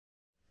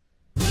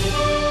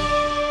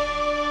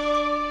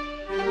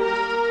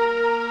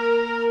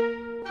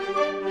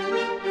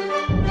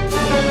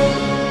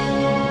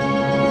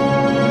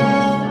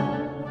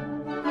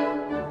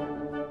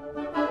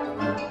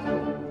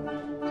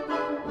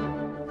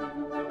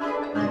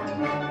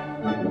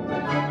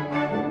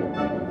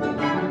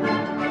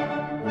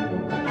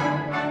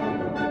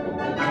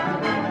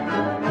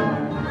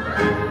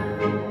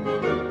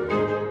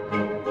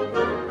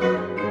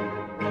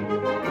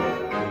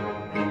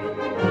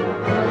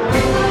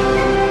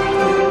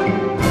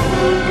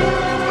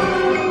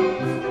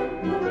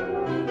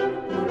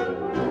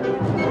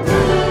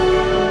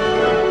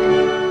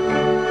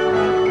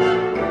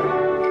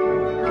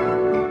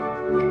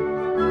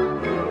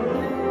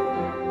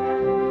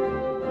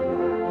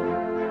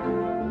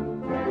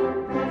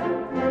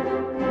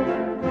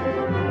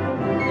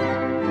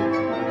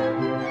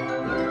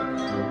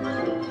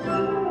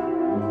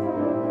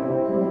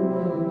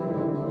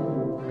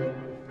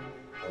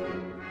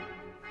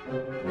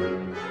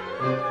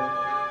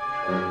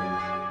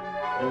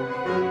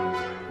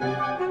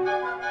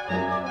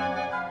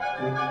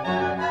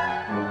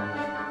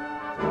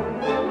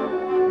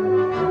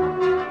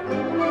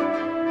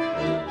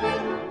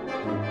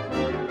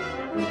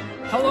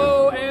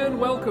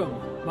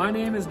Welcome. My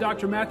name is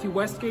Dr. Matthew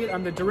Westgate.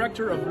 I'm the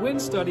Director of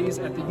Wind Studies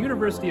at the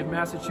University of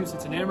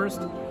Massachusetts in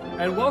Amherst.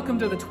 And welcome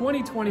to the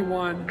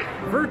 2021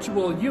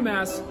 virtual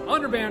UMass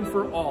Honor Band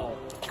for All.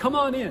 Come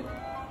on in.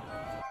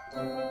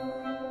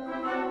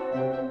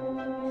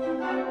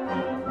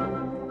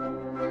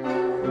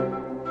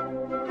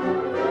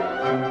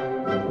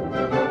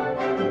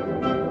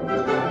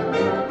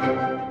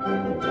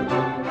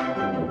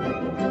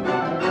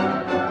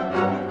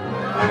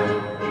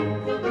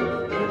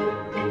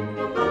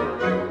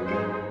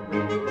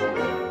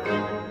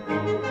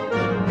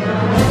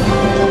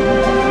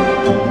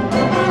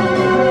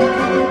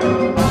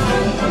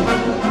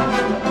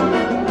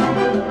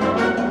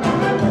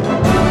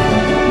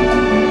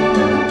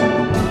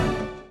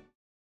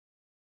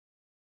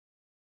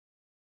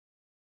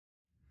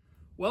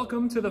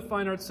 Welcome to the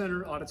Fine Arts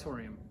Center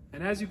Auditorium.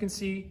 And as you can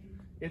see,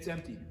 it's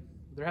empty.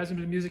 There hasn't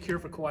been music here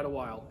for quite a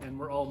while, and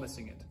we're all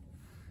missing it.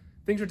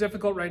 Things are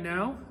difficult right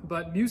now,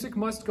 but music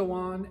must go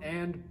on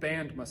and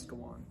band must go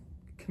on.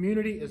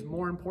 Community is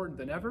more important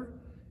than ever,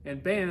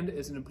 and band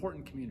is an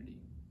important community.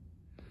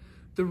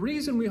 The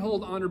reason we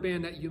hold Honor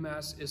Band at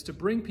UMass is to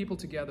bring people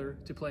together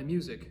to play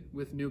music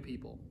with new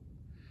people.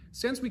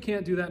 Since we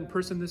can't do that in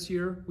person this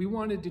year, we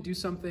wanted to do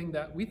something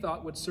that we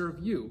thought would serve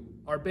you,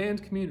 our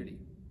band community.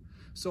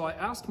 So I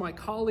asked my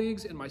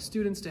colleagues and my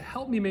students to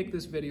help me make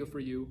this video for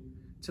you,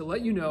 to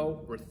let you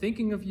know we're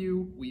thinking of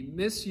you, we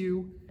miss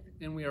you,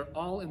 and we are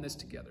all in this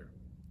together.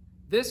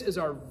 This is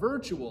our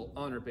virtual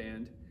Honor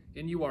Band,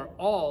 and you are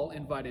all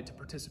invited to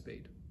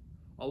participate.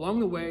 Along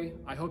the way,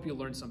 I hope you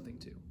learned something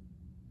too.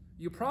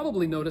 You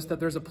probably noticed that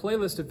there's a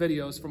playlist of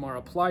videos from our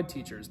applied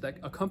teachers that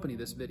accompany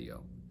this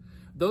video.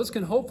 Those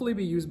can hopefully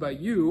be used by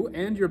you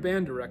and your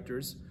band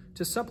directors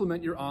to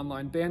supplement your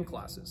online band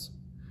classes.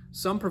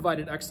 Some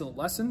provided excellent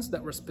lessons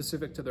that were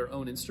specific to their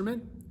own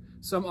instrument.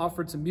 Some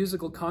offered some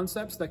musical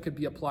concepts that could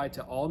be applied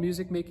to all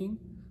music making.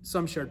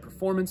 Some shared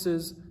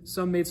performances.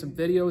 Some made some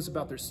videos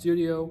about their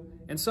studio.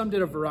 And some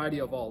did a variety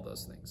of all of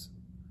those things.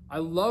 I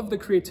love the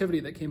creativity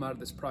that came out of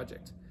this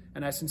project.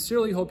 And I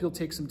sincerely hope you'll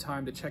take some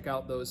time to check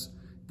out those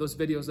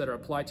videos that our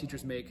applied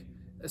teachers make,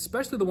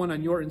 especially the one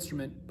on your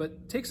instrument,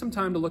 but take some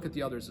time to look at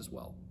the others as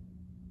well.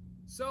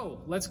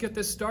 So let's get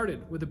this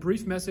started with a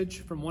brief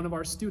message from one of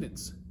our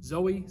students,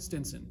 Zoe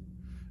Stinson.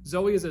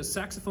 Zoe is a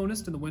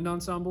saxophonist in the wind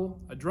ensemble,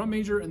 a drum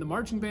major in the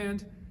marching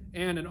band,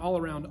 and an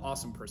all-around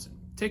awesome person.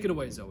 Take it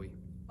away, Zoe.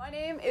 My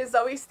name is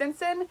Zoe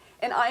Stinson,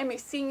 and I am a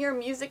senior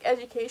music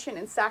education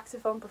and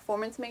saxophone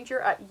performance major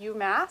at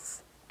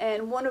UMass.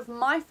 And one of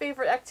my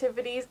favorite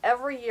activities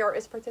every year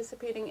is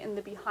participating in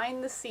the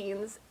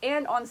behind-the-scenes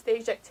and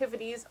on-stage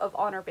activities of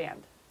Honor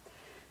Band.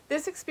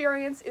 This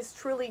experience is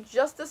truly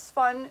just as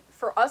fun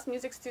for us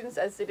music students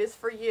as it is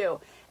for you,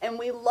 and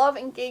we love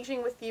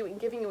engaging with you and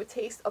giving you a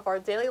taste of our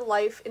daily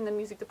life in the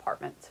music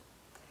department.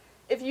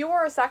 If you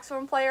are a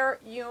saxophone player,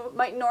 you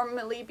might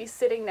normally be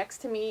sitting next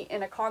to me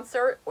in a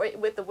concert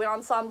with the wind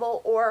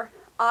ensemble, or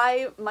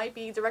I might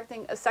be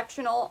directing a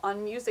sectional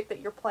on music that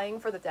you're playing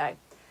for the day.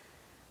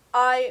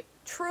 I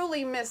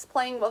truly miss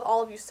playing with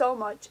all of you so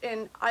much,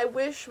 and I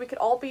wish we could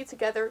all be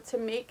together to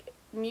make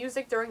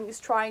music during these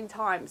trying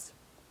times.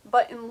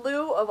 But in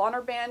lieu of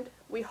Honor Band,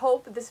 we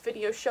hope this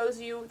video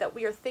shows you that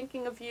we are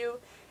thinking of you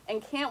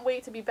and can't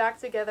wait to be back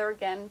together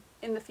again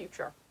in the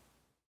future.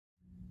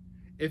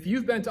 If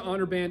you've been to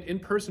Honor Band in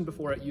person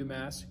before at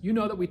UMass, you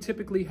know that we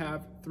typically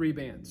have 3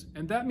 bands,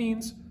 and that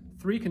means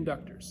 3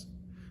 conductors.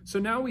 So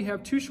now we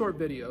have 2 short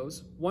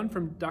videos, one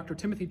from Dr.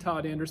 Timothy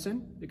Todd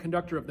Anderson, the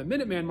conductor of the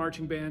Minuteman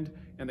marching band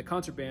and the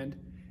concert band,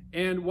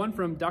 and one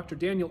from Dr.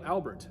 Daniel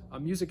Albert, a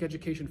music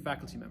education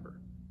faculty member.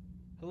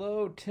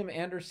 Hello, Tim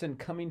Anderson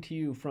coming to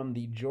you from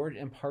the George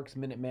M. Parks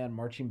Minuteman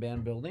Marching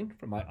Band building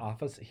from my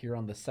office here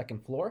on the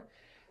 2nd floor.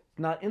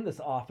 Not in this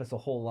office a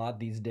whole lot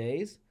these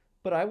days,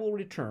 but I will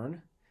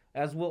return,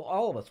 as will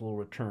all of us will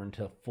return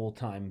to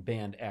full-time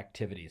band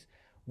activities.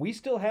 We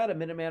still had a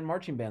Minuteman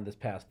marching band this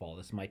past fall.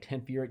 This is my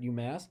 10th year at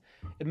UMass.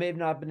 It may have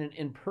not been an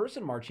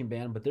in-person marching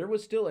band, but there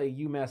was still a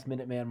UMass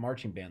Minuteman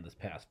marching band this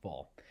past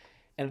fall.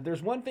 And if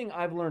there's one thing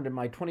I've learned in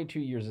my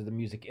 22 years as a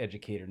music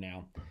educator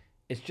now,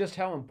 it's just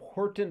how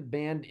important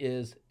band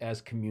is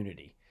as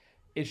community.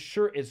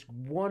 It's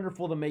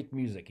wonderful to make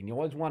music, and you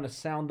always want to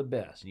sound the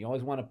best, and you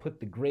always want to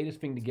put the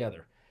greatest thing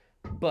together.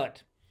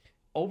 But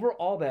over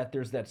all that,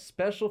 there's that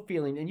special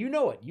feeling, and you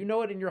know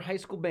it in your high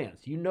school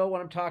bands. You know what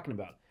I'm talking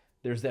about.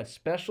 There's that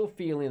special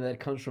feeling that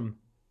comes from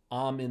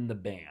I'm in the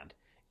band.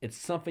 It's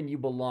something you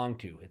belong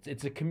to.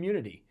 It's a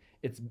community.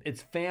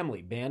 It's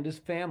family. Band is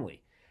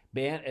family.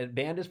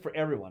 Band is for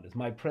everyone. As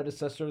my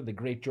predecessor, the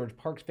great George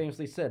Parks,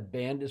 famously said,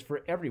 band is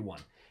for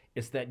everyone.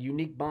 It's that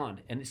unique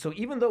bond. And so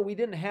even though we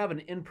didn't have an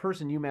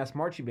in-person UMass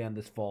marching band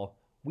this fall,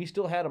 we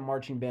still had a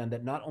marching band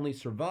that not only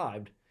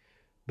survived,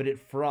 but it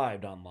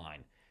thrived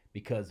online.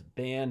 Because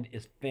band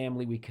is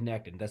family, we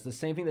connected. That's the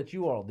same thing that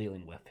you are all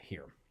dealing with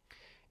here.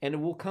 And it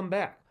will come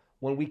back.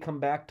 When we come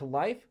back to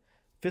life,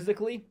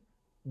 physically,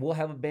 we'll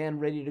have a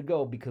band ready to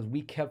go because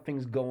we kept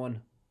things going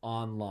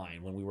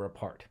online when we were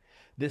apart.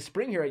 This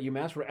spring here at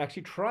UMass, we're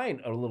actually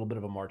trying a little bit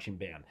of a marching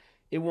band.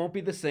 It won't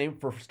be the same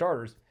for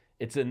starters.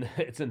 It's in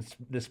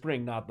the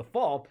spring, not the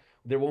fall.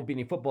 There won't be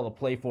any football to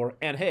play for.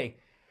 And hey,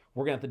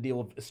 we're going to have to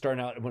deal with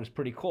starting out when it's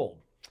pretty cold.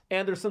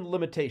 And there's some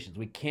limitations.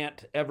 We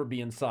can't ever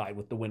be inside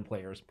with the wind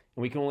players.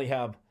 And we can only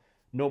have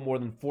no more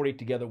than 40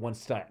 together one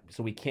time.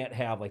 So we can't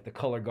have like the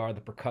color guard,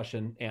 the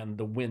percussion, and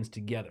the winds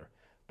together.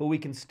 But we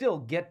can still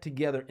get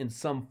together in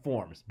some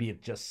forms, be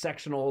it just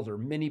sectionals or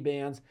mini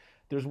bands.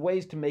 There's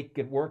ways to make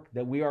it work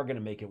that we are going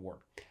to make it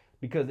work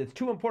because it's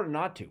too important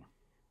not to.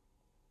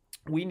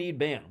 We need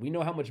band. We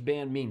know how much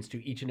band means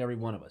to each and every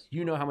one of us.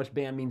 You know how much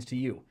band means to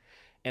you.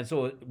 And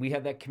so we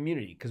have that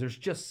community because there's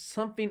just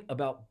something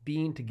about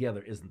being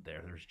together, isn't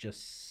there? There's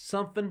just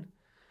something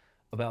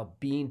about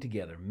being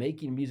together,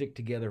 making music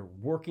together,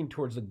 working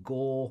towards a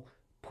goal,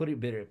 put it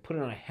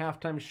on a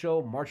halftime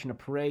show, marching a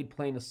parade,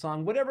 playing a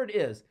song, whatever it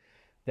is,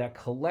 that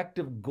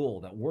collective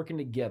goal, that working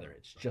together,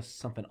 it's just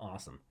something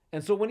awesome.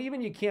 And so when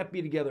even you can't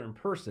be together in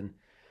person,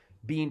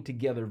 being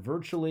together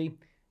virtually,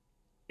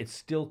 it's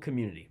still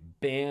community.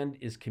 Band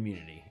is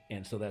community.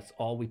 And so that's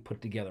all we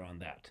put together on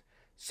that.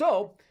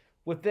 So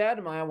with that,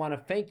 I want to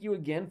thank you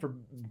again for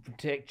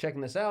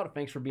checking this out.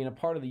 Thanks for being a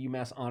part of the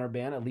UMass Honor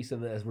Band, at least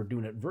as we're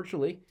doing it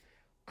virtually.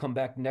 Come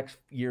back next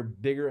year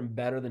bigger and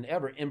better than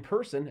ever in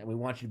person, and we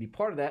want you to be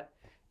part of that.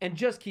 And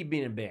just keep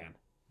being in band.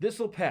 This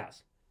will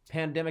pass.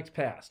 Pandemic's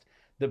passed.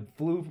 The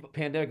flu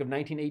pandemic of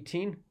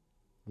 1918,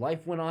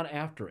 life went on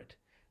after it.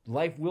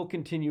 Life will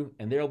continue,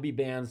 and there will be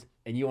bands,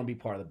 and you want to be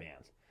part of the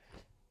bands.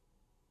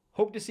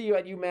 Hope to see you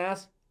at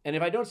UMass, and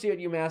if I don't see you at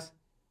UMass,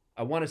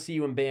 I want to see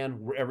you in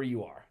band wherever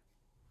you are.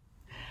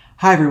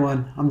 Hi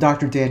everyone, I'm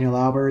Dr. Daniel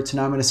Alberts,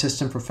 and I'm an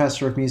Assistant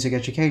Professor of Music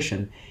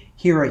Education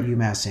here at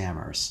UMass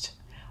Amherst.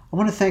 I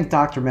want to thank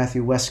Dr.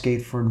 Matthew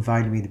Westgate for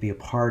inviting me to be a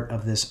part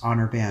of this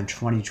Honor Band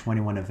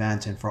 2021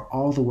 event and for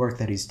all the work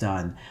that he's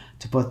done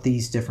to put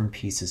these different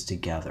pieces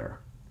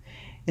together.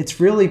 It's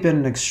really been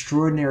an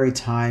extraordinary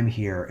time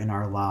here in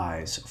our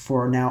lives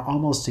for now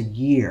almost a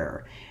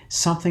year,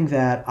 something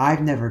that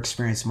I've never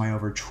experienced in my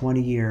over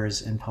 20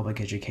 years in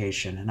public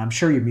education, and I'm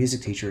sure your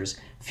music teachers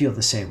feel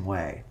the same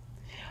way.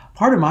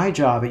 Part of my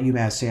job at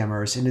UMass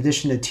Amherst, in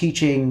addition to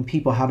teaching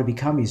people how to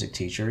become music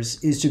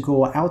teachers, is to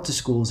go out to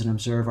schools and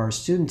observe our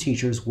student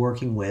teachers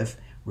working with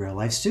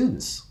real-life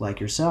students like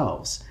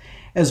yourselves,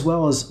 as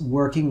well as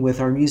working with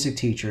our music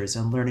teachers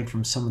and learning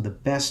from some of the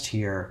best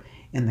here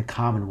in the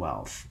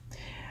Commonwealth.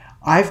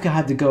 I've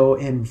had to go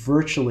in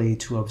virtually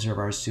to observe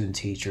our student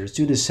teachers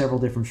due to several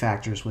different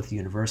factors with the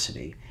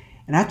university.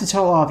 And I have to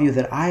tell all of you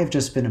that I have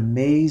just been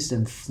amazed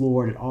and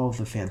floored at all of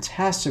the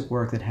fantastic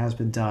work that has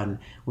been done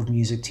with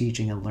music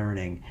teaching and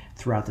learning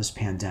throughout this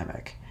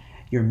pandemic.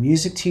 Your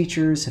music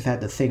teachers have had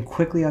to think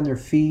quickly on their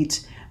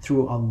feet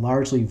through a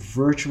largely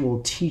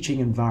virtual teaching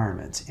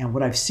environment. And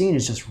what I've seen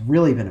has just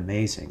really been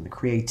amazing. The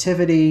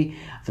creativity,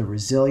 the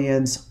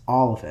resilience,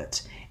 all of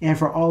it. And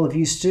for all of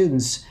you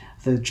students,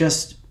 the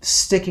just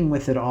sticking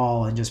with it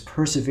all and just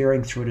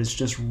persevering through it has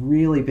just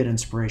really been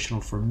inspirational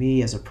for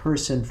me as a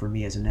person, for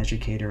me as an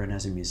educator, and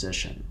as a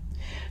musician.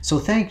 So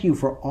thank you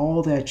for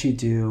all that you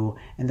do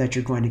and that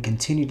you're going to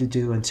continue to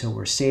do until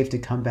we're safe to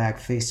come back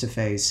face to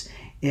face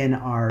in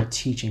our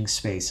teaching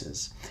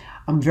spaces.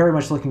 I'm very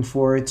much looking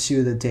forward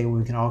to the day when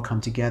we can all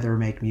come together and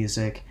make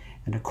music.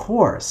 And of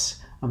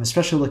course, I'm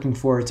especially looking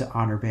forward to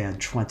Honor Band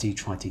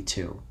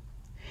 2022.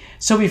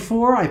 So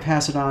before I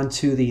pass it on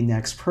to the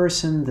next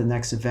person, the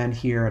next event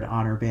here at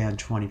Honor Band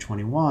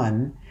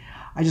 2021,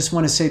 I just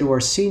want to say to our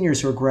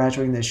seniors who are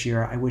graduating this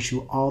year, I wish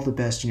you all the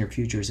best in your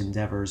future's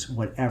endeavors,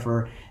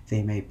 whatever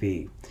they may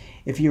be.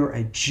 If you're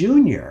a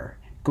junior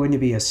going to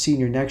be a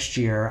senior next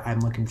year,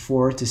 I'm looking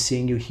forward to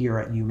seeing you here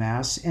at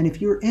UMass. And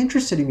if you're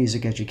interested in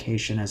music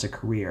education as a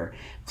career,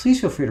 please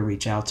feel free to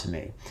reach out to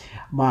me.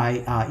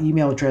 My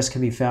email address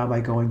can be found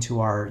by going to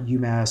our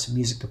UMass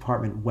Music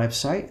Department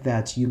website.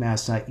 That's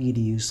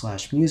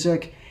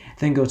umass.edu/music.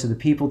 Then go to the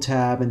People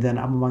tab, and then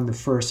I'm among the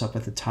first up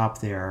at the top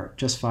there.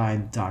 Just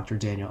find Dr.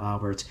 Daniel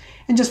Alberts.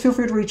 And just feel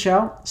free to reach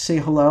out, say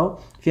hello.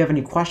 If you have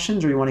any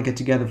questions or you want to get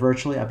together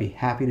virtually, I'd be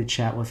happy to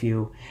chat with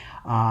you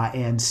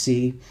and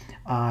see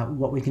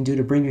what we can do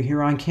to bring you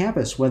here on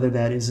campus, whether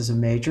that is as a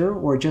major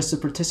or just to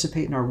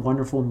participate in our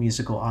wonderful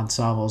musical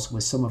ensembles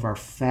with some of our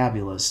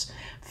fabulous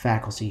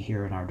faculty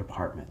here in our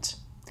department.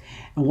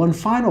 And one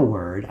final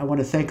word, I want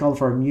to thank all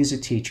of our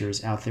music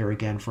teachers out there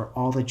again for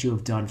all that you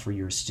have done for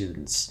your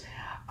students.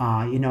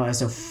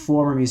 As a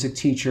former music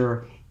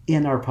teacher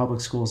in our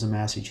public schools in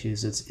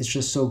Massachusetts, it's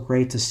just so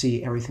great to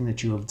see everything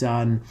that you have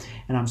done,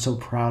 and I'm so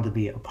proud to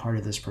be a part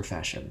of this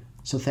profession.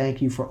 So thank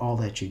you for all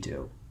that you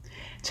do.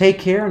 Take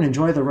care and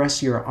enjoy the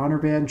rest of your Honor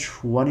Band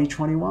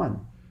 2021.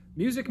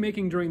 Music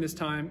making during this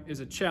time is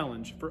a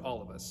challenge for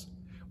all of us.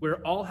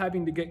 We're all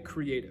having to get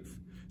creative.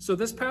 So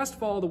this past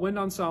fall, the Wind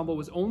Ensemble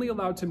was only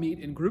allowed to meet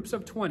in groups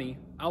of 20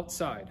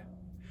 outside.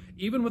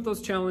 Even with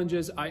those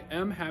challenges, I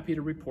am happy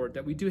to report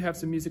that we do have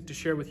some music to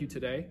share with you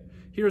today.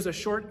 Here's a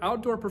short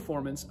outdoor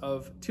performance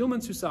of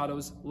Tilman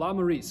Susato's La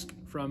Morisque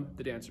from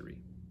the Dancery.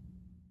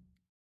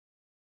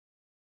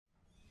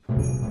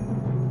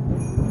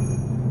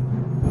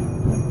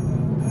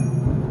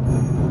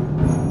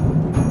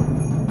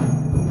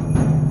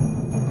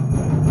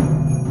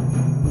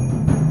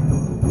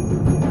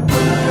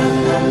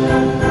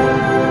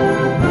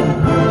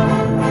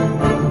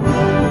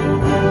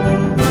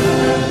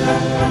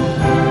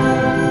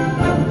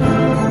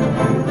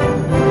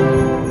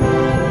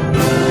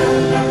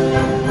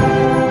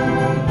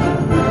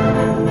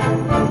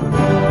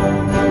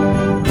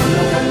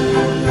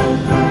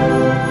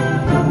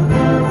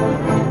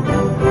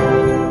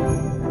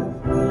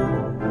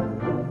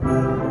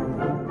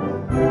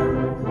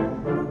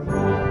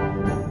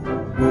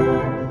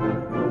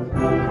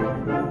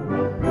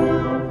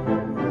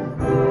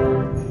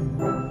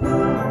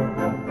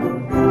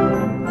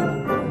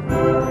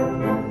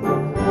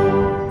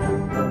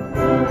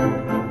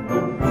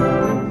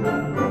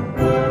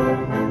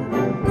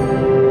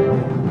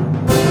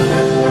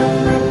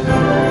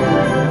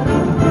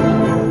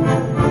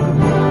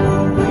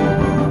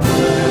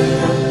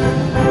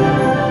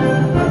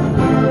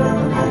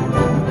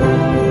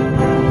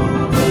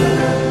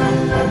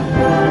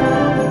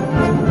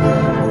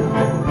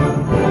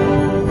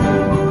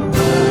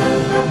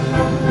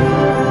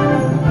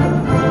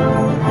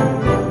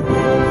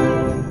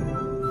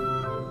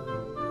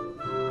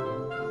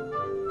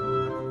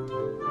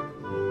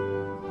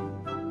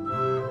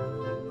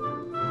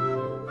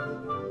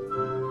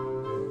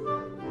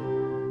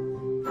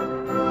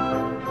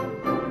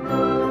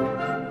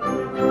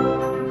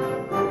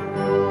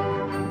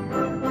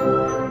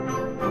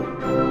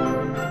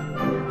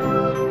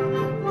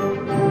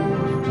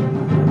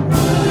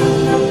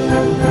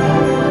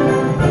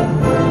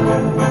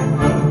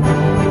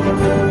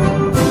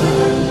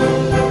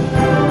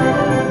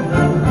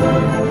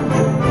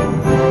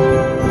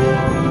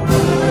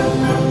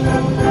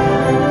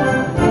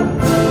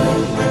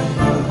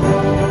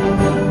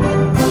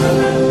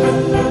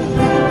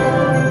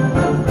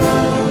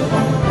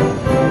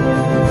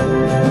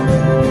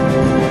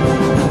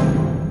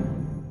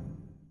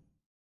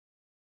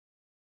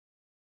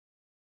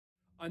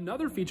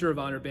 Another feature of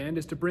Honor Band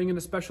is to bring in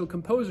a special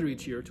composer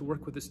each year to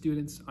work with the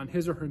students on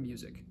his or her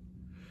music.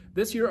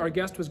 This year, our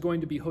guest was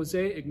going to be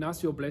Jose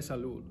Ignacio Blesa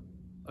Lull,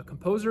 a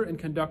composer and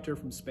conductor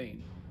from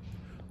Spain.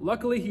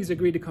 Luckily, he's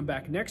agreed to come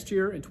back next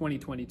year in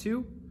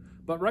 2022,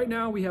 but right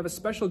now we have a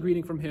special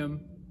greeting from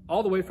him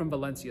all the way from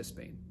Valencia,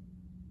 Spain.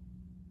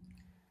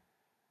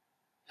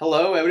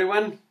 Hello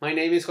everyone, my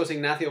name is Jose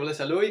Ignacio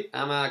Blesa Lull.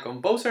 I'm a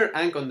composer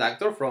and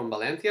conductor from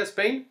Valencia,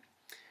 Spain,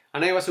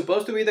 and I was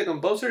supposed to be the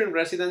composer in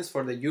residence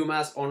for the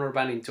UMass Honor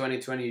Band in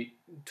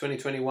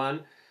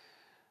 2021,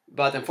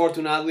 but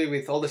unfortunately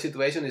with all the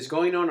situation is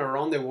going on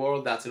around the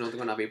world, that's not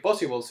going to be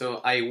possible, so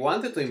I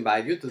wanted to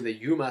invite you to the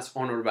UMass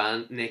Honor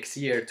Band next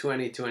year,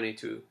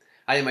 2022.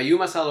 I am a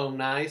UMass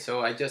alumni,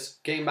 so I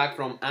just came back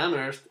from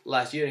Amherst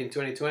last year in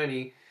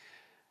 2020,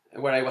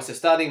 where I was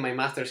studying my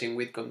master's in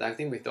with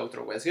conducting with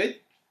Dr.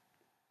 Westgate.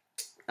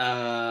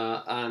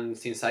 And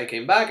since I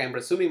came back, I'm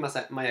resuming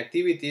my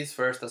activities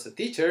first as a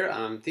teacher.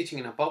 I'm teaching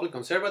in a public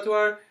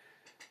conservatoire,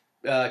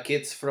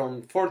 kids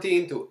from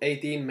 14 to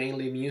 18,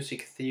 mainly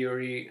music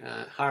theory,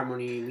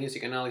 harmony,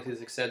 music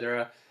analysis,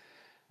 etc.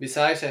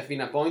 Besides, I've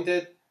been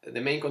appointed the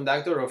main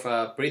conductor of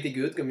a pretty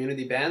good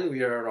community band.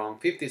 We are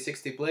around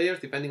 50-60 players,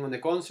 depending on the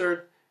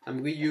concert,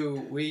 and we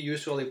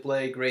usually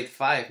play grade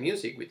 5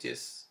 music, which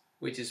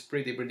is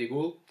pretty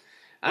cool.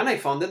 And I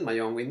founded my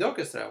own wind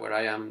orchestra, where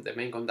I am the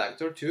main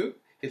conductor too.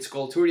 It's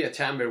called Turia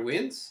Chamber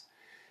Winds,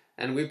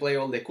 and we play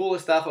all the cool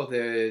stuff of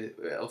the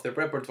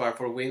repertoire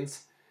for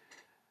winds,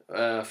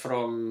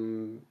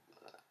 from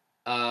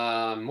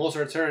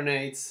Mozart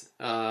serenades,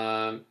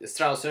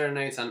 Strauss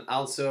serenades, and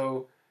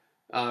also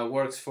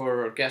works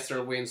for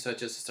orchestral winds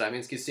such as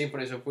Stravinsky's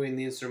symphonies of wind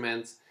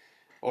instruments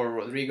or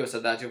Rodrigo's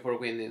Adagio for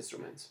wind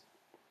instruments.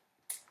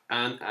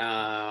 And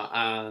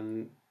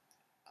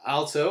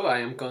also I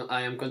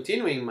am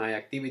continuing my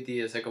activity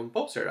as a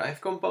composer.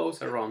 I've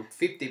composed around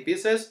 50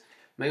 pieces,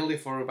 mainly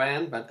for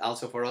band, but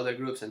also for other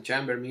groups and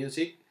chamber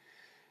music.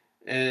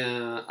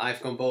 I've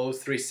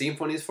composed 3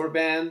 symphonies for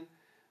band,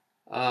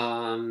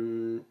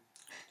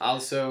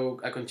 also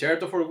a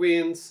concerto for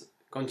winds,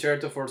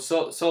 concerto for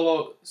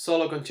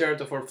solo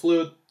concerto for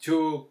flute,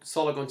 2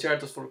 solo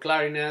concertos for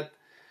clarinet,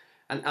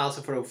 and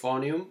also for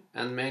euphonium,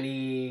 and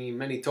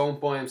many tone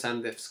poems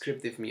and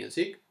descriptive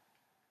music.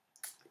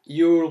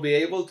 You will be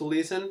able to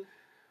listen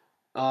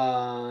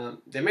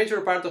the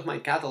major part of my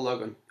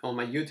catalog on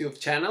my YouTube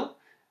channel.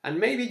 And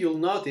maybe you'll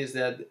notice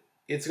that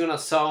it's gonna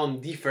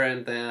sound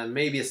different and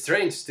maybe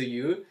strange to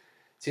you,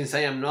 since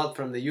I am not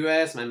from the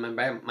US.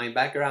 My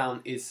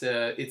background is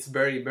it's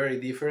very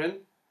different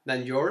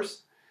than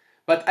yours.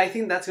 But I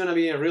think that's gonna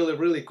be a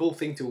really cool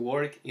thing to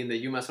work in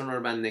the UMass Honor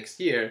Band next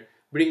year,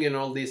 bringing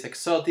all this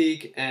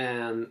exotic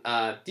and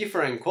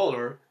different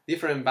color,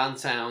 different band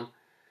sound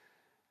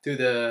to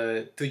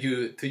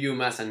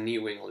UMass and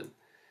New England.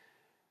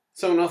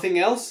 So nothing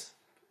else.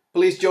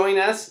 Please join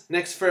us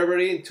next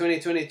February in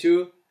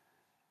 2022.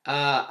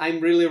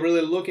 I'm really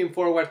looking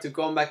forward to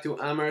come back to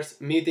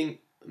Amherst,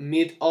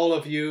 meet all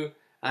of you,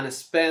 and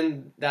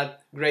spend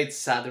that great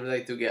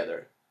Saturday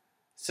together.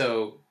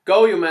 So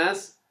go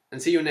UMass,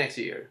 and see you next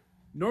year.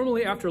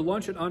 Normally after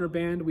lunch at Honor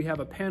Band, we have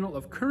a panel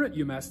of current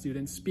UMass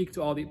students speak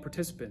to all the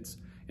participants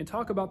and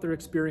talk about their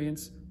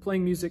experience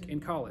playing music in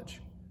college.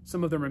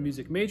 Some of them are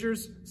music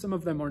majors, some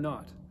of them are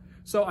not.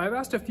 So I've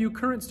asked a few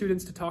current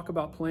students to talk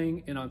about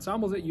playing in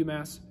ensembles at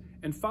UMass,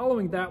 and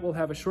following that we'll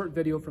have a short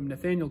video from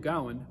Nathaniel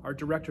Gowen, our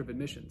Director of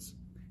Admissions.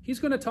 He's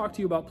going to talk to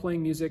you about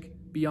playing music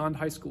beyond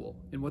high school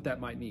and what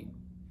that might mean.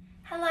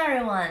 Hello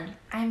everyone,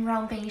 I'm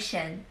Rongbing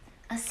Shen,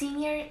 a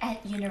senior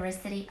at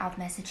University of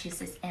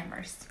Massachusetts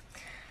Amherst.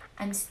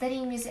 I'm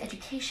studying music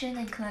education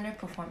and clarinet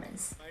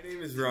performance. My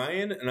name is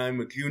Ryan, and I'm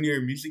a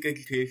junior music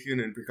education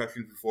and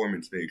percussion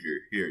performance major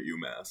here at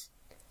UMass.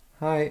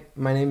 Hi,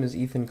 my name is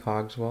Ethan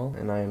Cogswell,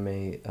 and I am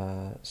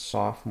a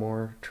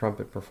sophomore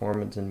trumpet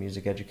performance and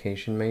music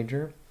education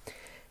major.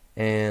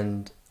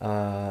 And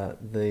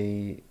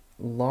the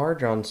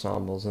large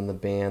ensembles and the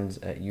bands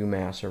at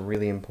UMass are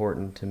really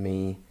important to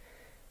me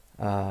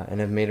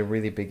and have made a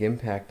really big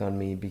impact on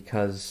me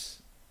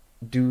because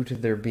due to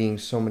there being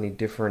so many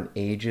different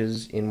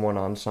ages in one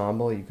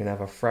ensemble, you can have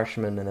a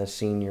freshman and a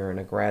senior and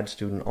a grad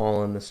student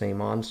all in the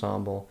same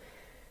ensemble.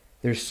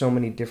 There's so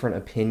many different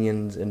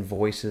opinions and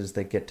voices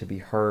that get to be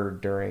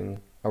heard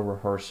during a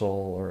rehearsal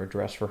or a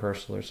dress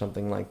rehearsal or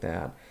something like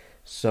that.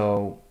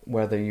 So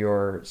whether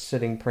you're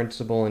sitting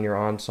principal in your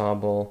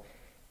ensemble,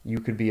 you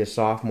could be a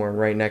sophomore and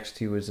right next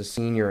to you is a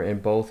senior,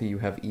 and both of you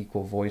have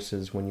equal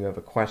voices when you have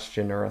a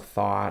question or a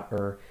thought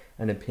or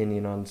an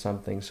opinion on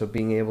something. So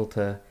being able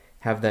to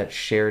have that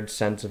shared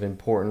sense of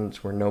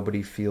importance where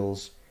nobody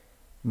feels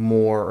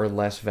more or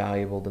less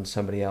valuable than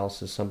somebody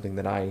else is something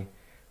that I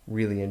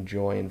really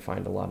enjoy and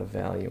find a lot of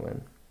value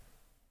in.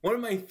 One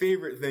of my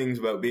favorite things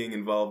about being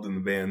involved in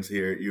the bands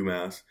here at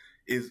UMass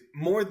is,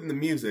 more than the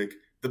music,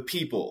 the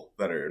people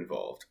that are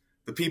involved.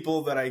 The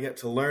people that I get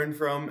to learn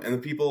from and the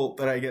people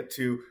that I get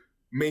to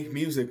make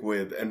music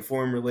with and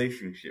form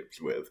relationships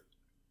with.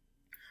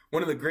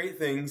 One of the great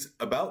things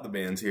about the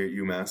bands here at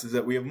UMass is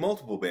that we have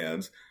multiple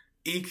bands,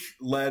 each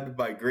led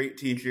by great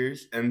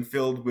teachers and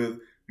filled with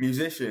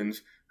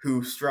musicians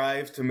who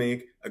strive to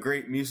make a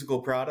great musical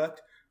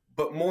product,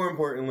 but more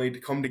importantly, to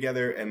come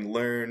together and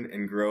learn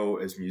and grow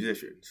as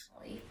musicians.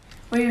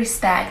 We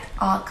respect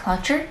all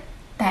culture,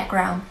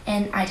 background,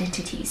 and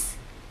identities.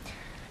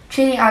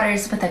 Treating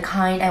others with a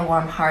kind and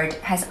warm heart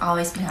has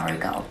always been our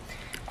goal,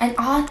 and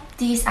all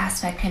these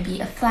aspects can be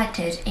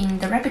reflected in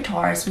the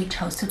repertoires we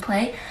chose to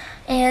play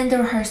and the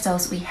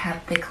rehearsals we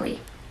have weekly.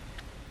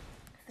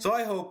 So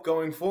I hope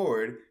going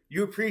forward,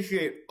 you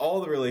appreciate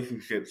all the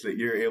relationships that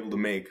you're able to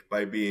make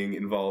by being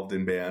involved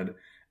in band,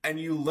 and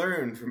you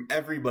learn from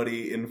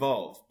everybody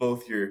involved,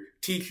 both your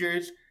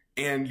teachers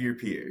and your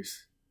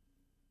peers.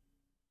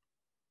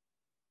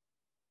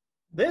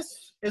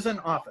 This is an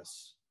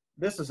office.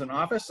 This is an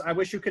office I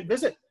wish you could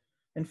visit.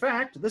 In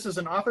fact, this is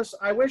an office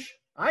I wish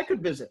I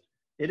could visit.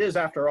 It is,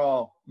 after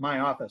all, my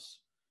office.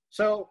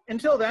 So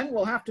until then,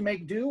 we'll have to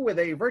make do with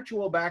a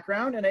virtual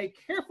background and a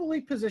carefully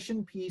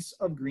positioned piece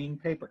of green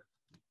paper.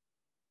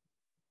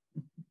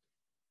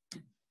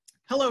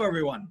 Hello,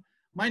 everyone.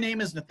 My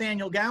name is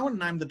Nathaniel Gowen,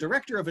 and I'm the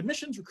Director of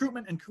Admissions,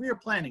 Recruitment, and Career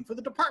Planning for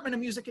the Department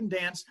of Music and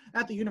Dance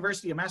at the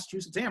University of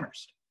Massachusetts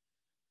Amherst.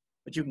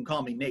 But you can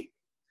call me Nate.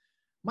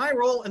 My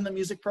role in the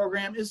music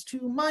program is to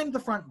mind the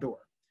front door.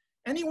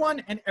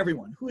 Anyone and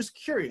everyone who is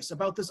curious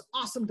about this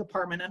awesome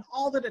department and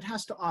all that it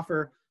has to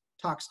offer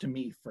talks to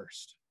me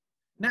first.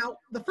 Now,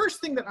 the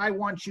first thing that I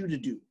want you to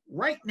do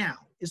right now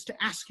is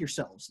to ask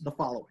yourselves the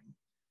following.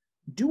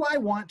 Do I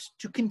want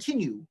to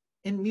continue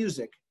in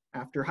music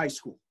after high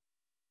school?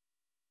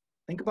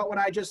 Think about what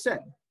I just said.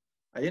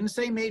 I didn't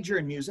say major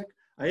in music.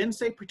 I didn't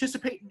say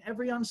participate in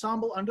every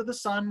ensemble under the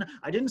sun.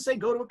 I didn't say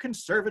go to a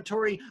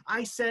conservatory.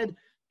 I said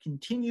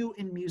continue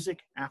in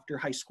music after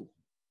high school.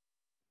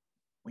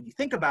 When you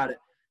think about it,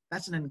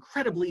 that's an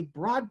incredibly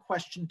broad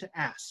question to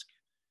ask.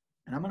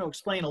 And I'm going to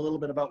explain a little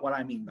bit about what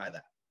I mean by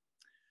that.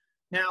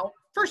 Now,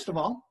 first of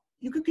all,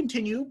 you could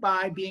continue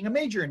by being a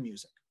major in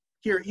music.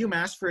 Here at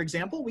UMass, for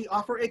example, we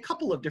offer a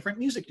couple of different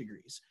music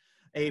degrees,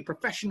 a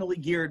professionally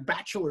geared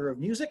Bachelor of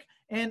Music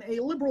and a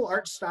liberal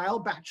arts style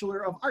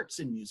Bachelor of Arts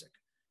in Music.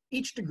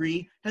 Each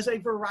degree has a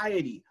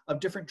variety of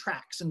different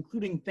tracks,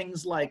 including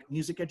things like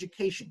music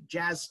education,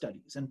 jazz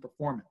studies, and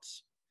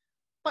performance.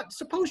 But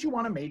suppose you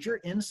want to major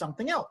in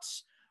something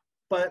else,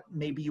 but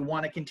maybe you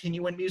want to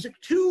continue in music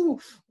too.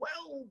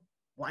 Well,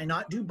 why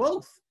not do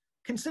both?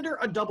 Consider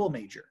a double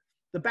major.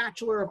 The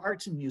Bachelor of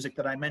Arts in Music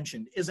that I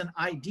mentioned is an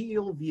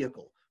ideal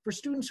vehicle for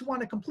students who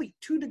want to complete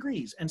 2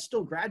 degrees and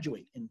still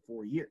graduate in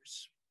 4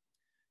 years.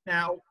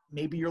 Now,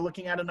 maybe you're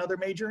looking at another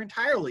major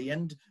entirely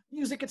and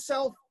music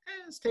itself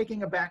is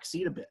taking a back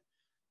seat a bit.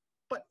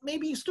 But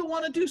maybe you still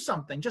want to do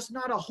something, just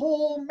not a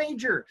whole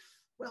major.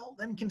 Well,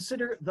 then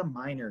consider the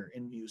minor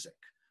in music.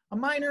 A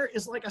minor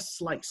is like a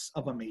slice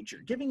of a major,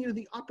 giving you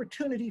the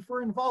opportunity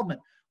for involvement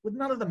with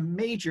none of the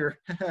major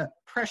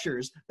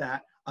pressures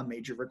that a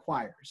major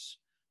requires.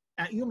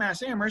 At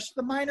UMass Amherst,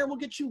 the minor will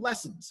get you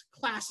lessons,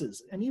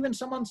 classes, and even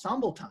some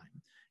ensemble time.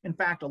 In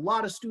fact, a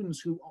lot of students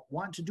who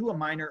want to do a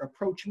minor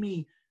approach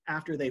me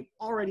after they've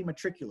already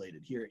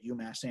matriculated here at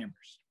UMass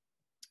Amherst.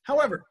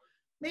 However,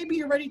 maybe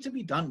you're ready to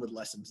be done with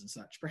lessons and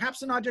such.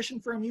 Perhaps an audition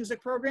for a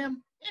music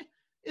program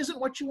isn't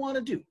what you want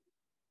to do,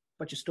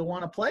 but you still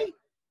want to play?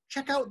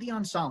 Check out the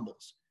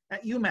ensembles.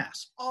 At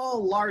UMass,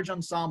 all large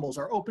ensembles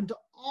are open to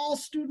all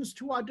students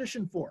to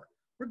audition for,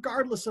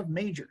 regardless of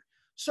major.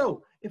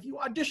 So if you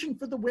audition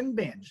for the wind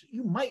band,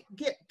 you might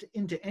get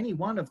into any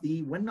one of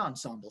the wind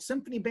ensemble,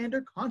 symphony band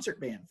or concert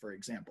band, for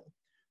example.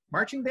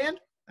 Marching band,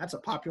 that's a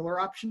popular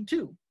option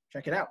too.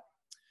 Check it out.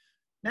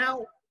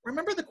 Now,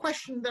 remember the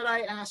question that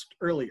I asked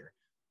earlier.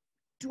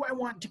 Do I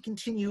want to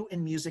continue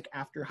in music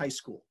after high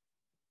school?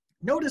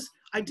 Notice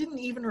I didn't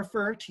even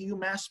refer to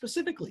UMass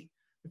specifically.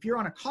 If you're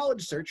on a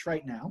college search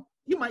right now,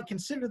 you might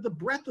consider the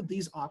breadth of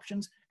these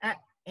options at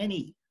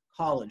any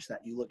college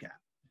that you look at.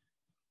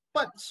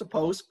 But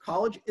suppose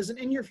college isn't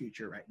in your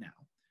future right now.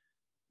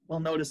 Well,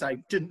 notice I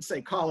didn't say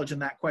college in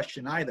that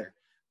question either.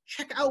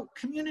 Check out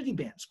community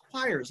bands,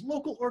 choirs,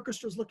 local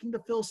orchestras looking to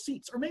fill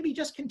seats, or maybe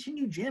just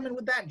continue jamming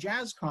with that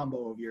jazz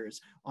combo of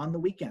yours on the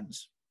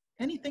weekends.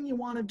 Anything you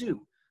want to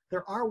do,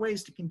 there are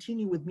ways to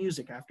continue with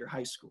music after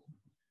high school,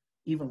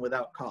 even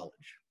without college.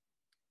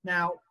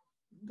 Now,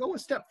 go a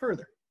step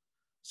further.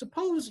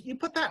 Suppose you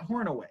put that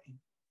horn away,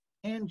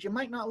 and you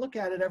might not look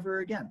at it ever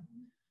again.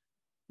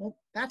 Well,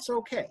 that's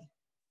okay.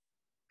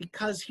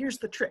 Because here's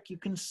the trick, you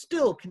can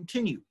still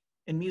continue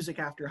in music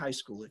after high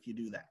school if you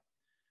do that.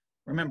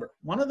 Remember,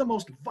 one of the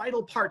most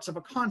vital parts of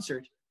a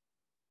concert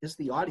is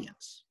the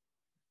audience.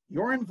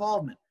 Your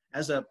involvement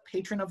as a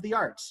patron of the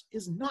arts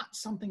is not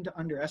something to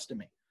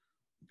underestimate.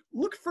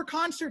 Look for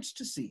concerts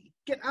to see,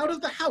 get out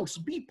of the house,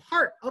 be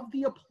part of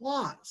the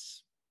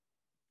applause.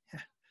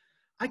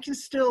 I can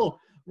still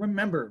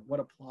remember what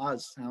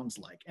applause sounds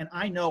like, and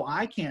I know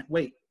I can't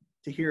wait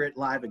to hear it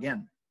live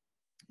again.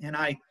 And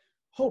I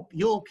hope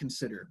you'll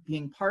consider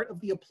being part of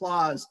the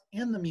applause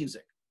and the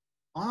music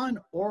on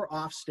or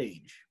off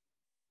stage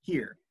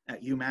here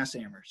at UMass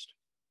Amherst.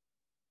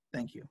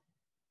 Thank you.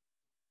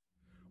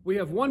 We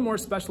have one more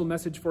special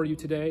message for you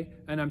today,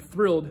 and I'm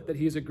thrilled that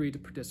he has agreed to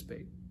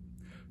participate.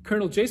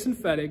 Colonel Jason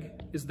Fettig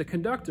is the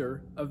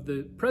conductor of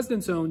the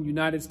President's Own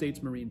United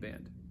States Marine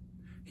Band.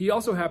 He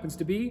also happens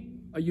to be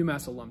a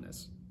UMass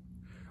alumnus.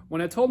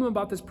 When I told him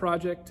about this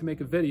project to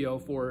make a video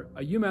for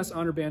a UMass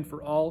Honor Band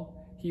for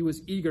All, he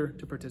was eager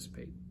to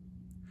participate.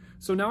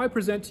 So now I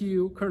present to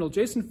you Colonel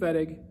Jason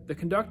Fettig, the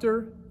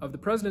conductor of the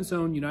President's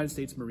Own United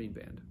States Marine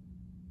Band.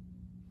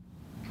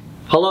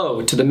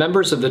 Hello to the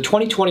members of the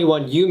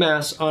 2021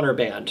 UMass Honor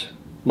Band.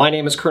 My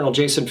name is Colonel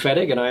Jason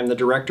Fettig, and I am the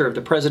director of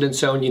the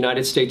President's Own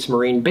United States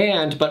Marine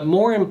Band, but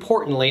more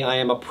importantly, I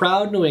am a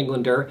proud New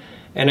Englander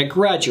and a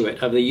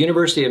graduate of the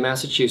University of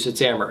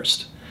Massachusetts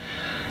Amherst.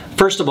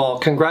 First of all,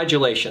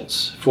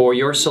 congratulations for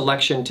your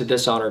selection to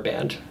this honor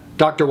band.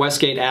 Dr.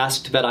 Westgate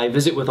asked that I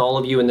visit with all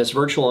of you in this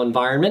virtual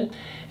environment,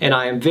 and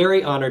I am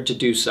very honored to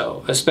do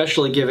so,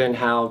 especially given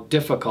how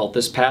difficult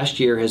this past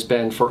year has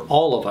been for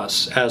all of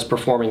us as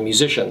performing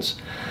musicians.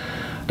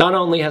 Not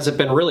only has it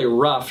been really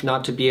rough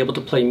not to be able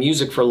to play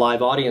music for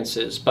live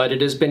audiences, but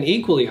it has been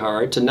equally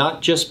hard to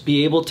not just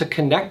be able to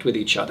connect with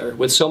each other,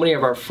 with so many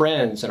of our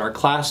friends and our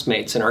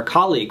classmates and our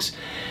colleagues,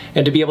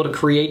 and to be able to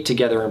create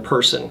together in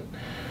person.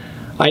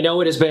 I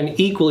know it has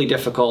been equally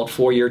difficult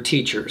for your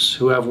teachers,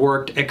 who have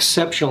worked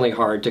exceptionally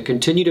hard to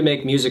continue to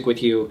make music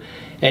with you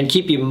and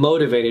keep you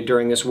motivated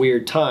during this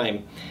weird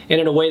time, and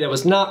in a way that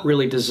was not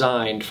really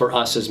designed for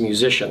us as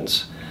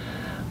musicians.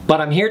 But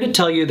I'm here to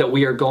tell you that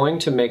we are going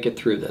to make it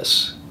through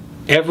this.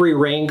 Every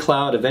rain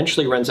cloud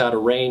eventually runs out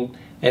of rain,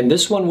 and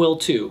this one will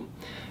too.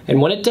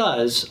 And when it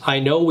does, I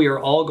know we are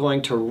all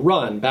going to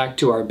run back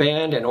to our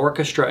band and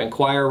orchestra and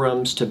choir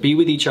rooms to be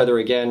with each other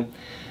again.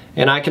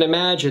 And I can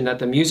imagine that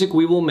the music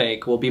we will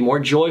make will be more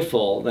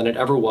joyful than it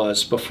ever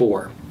was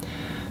before.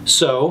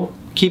 So,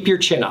 keep your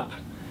chin up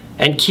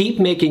and keep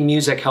making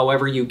music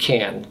however you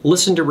can.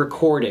 Listen to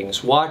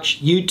recordings,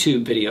 watch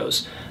YouTube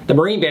videos. The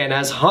Marine Band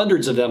has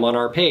hundreds of them on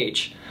our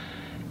page.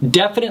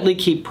 Definitely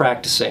keep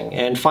practicing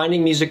and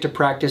finding music to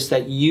practice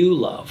that you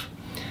love.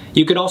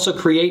 You can also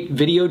create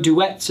video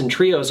duets and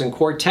trios and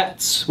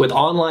quartets with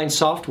online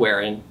software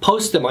and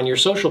post them on your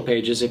social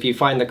pages if you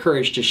find the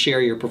courage to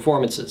share your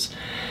performances.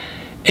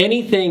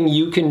 Anything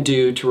you can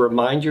do to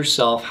remind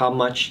yourself how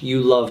much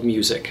you love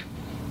music.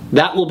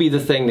 That will be the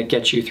thing that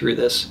gets you through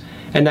this,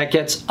 and that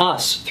gets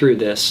us through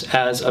this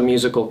as a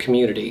musical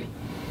community.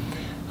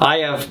 I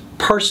have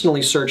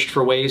personally searched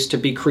for ways to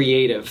be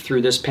creative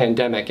through this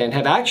pandemic and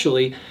have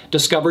actually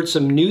discovered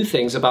some new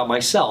things about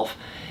myself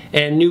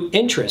and new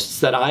interests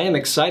that I am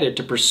excited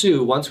to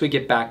pursue once we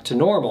get back to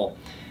normal.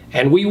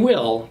 And we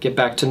will get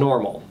back to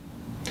normal.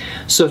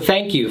 So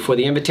thank you for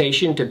the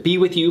invitation to be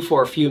with you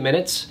for a few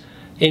minutes.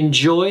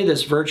 Enjoy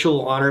this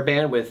virtual honor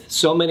band with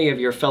so many of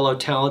your fellow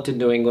talented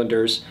New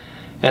Englanders,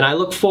 and I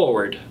look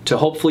forward to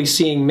hopefully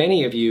seeing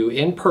many of you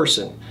in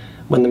person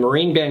when the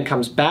Marine Band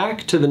comes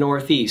back to the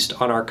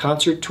Northeast on our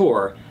concert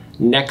tour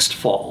next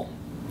fall.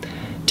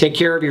 Take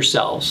care of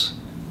yourselves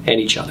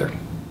and each other.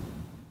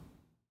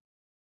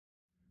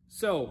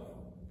 So,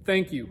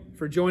 thank you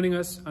for joining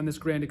us on this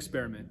grand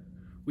experiment.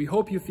 We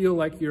hope you feel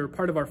like you're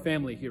part of our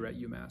family here at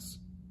UMass.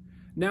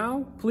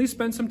 Now, please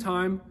spend some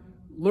time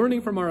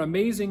learning from our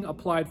amazing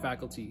applied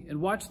faculty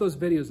and watch those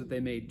videos that they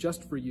made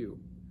just for you.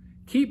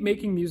 Keep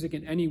making music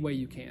in any way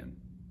you can.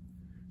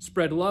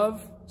 Spread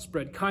love,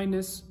 spread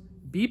kindness,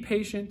 be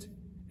patient,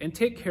 and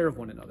take care of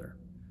one another.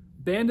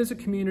 Band is a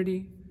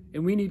community,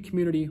 and we need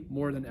community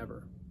more than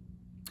ever.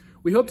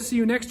 We hope to see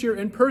you next year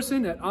in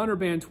person at Honor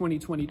Band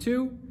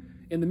 2022.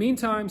 In the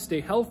meantime, stay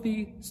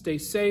healthy, stay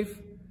safe,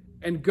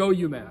 and go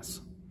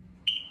UMass.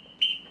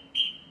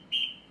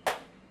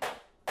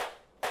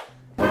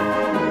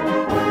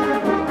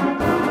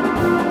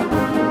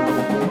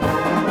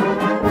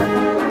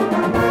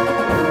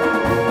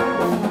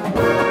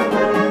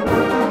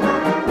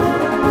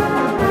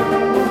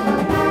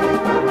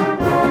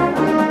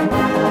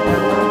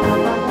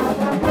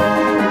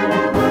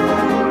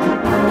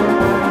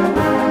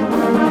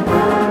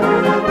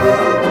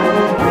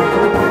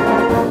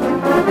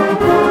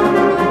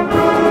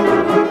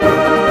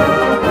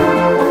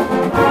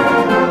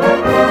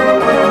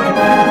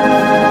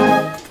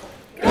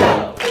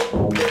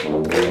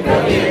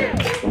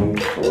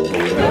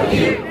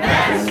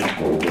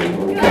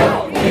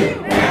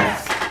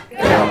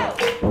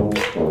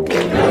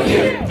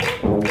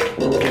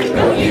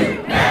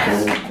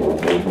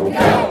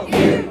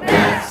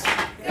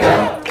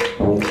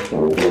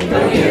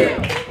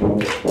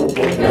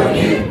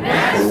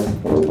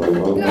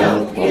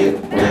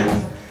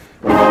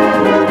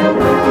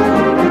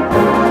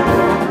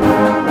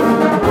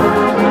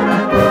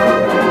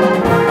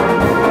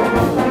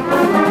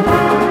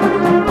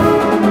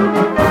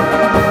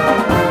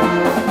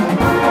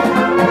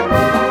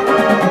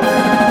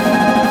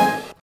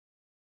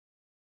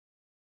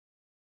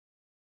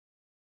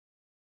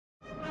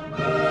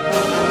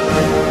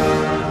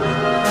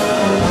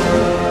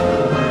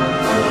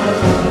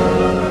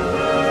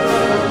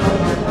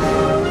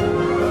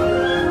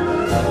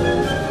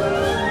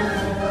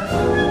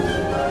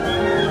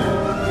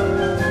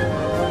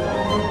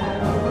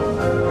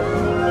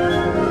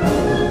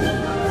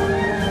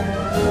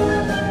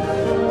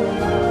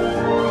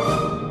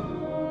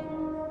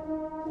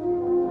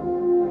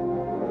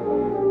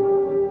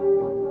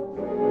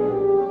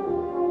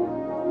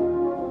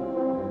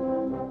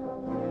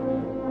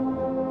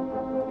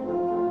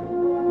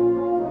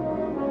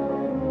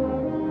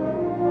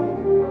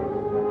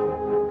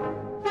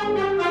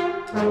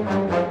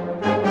 Thank you.